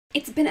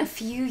It's been a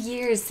few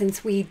years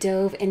since we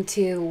dove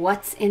into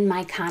what's in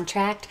my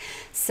contract,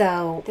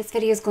 so this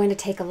video is going to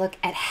take a look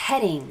at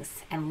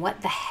headings and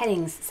what the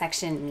headings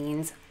section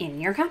means in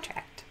your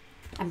contract.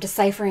 I'm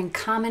deciphering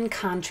common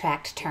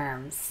contract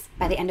terms.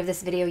 By the end of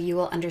this video, you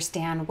will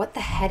understand what the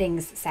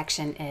headings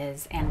section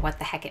is and what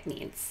the heck it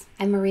means.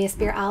 I'm Maria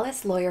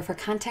Spear-Allis, lawyer for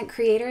content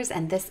creators,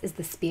 and this is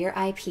the Spear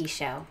IP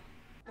Show.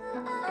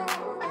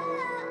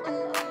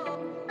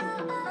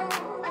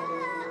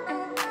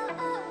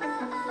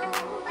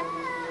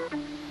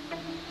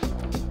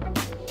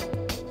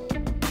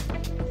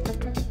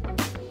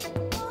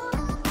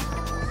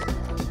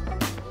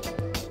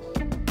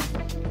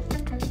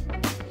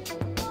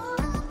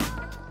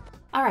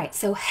 All right,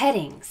 so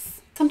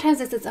headings. Sometimes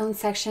it's its own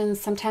section,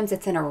 sometimes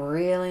it's in a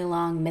really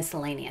long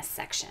miscellaneous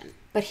section.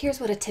 But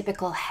here's what a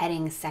typical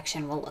heading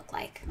section will look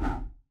like.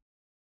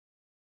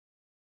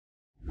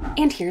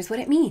 And here's what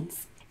it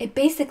means. It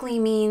basically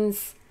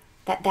means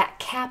that that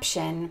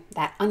caption,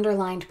 that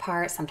underlined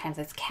part, sometimes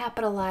it's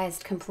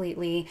capitalized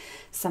completely,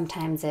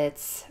 sometimes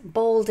it's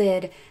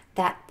bolded,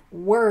 that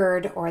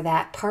word or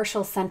that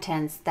partial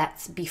sentence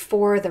that's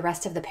before the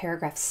rest of the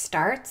paragraph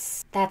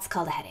starts, that's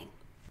called a heading.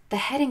 The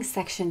heading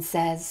section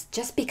says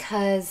just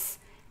because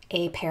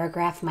a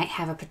paragraph might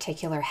have a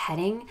particular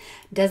heading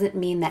doesn't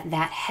mean that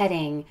that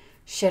heading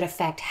should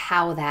affect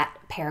how that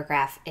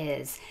paragraph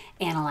is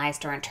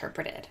analyzed or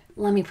interpreted.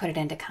 Let me put it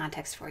into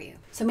context for you.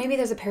 So maybe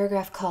there's a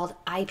paragraph called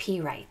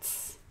IP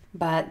rights,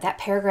 but that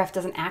paragraph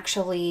doesn't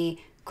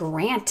actually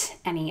grant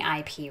any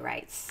IP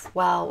rights.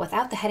 Well,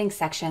 without the heading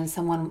section,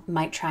 someone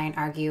might try and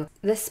argue,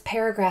 this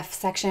paragraph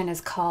section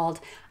is called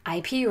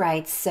IP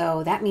rights,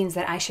 so that means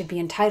that I should be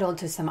entitled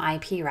to some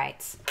IP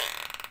rights.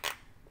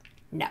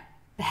 No.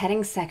 The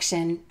heading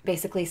section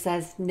basically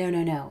says,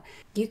 no.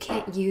 You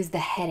can't use the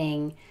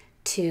heading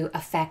to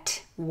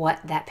affect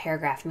what that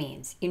paragraph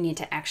means. You need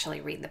to actually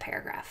read the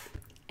paragraph.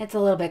 It's a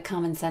little bit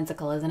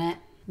commonsensical, isn't it?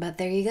 But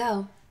there you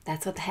go.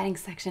 That's what the heading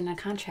section in a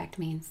contract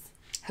means.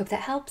 Hope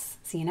that helps.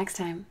 See you next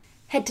time.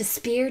 Head to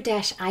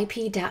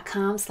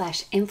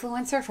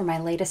spear-ip.com/influencer for my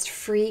latest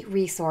free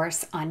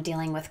resource on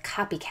dealing with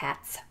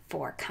copycats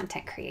for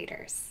content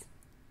creators.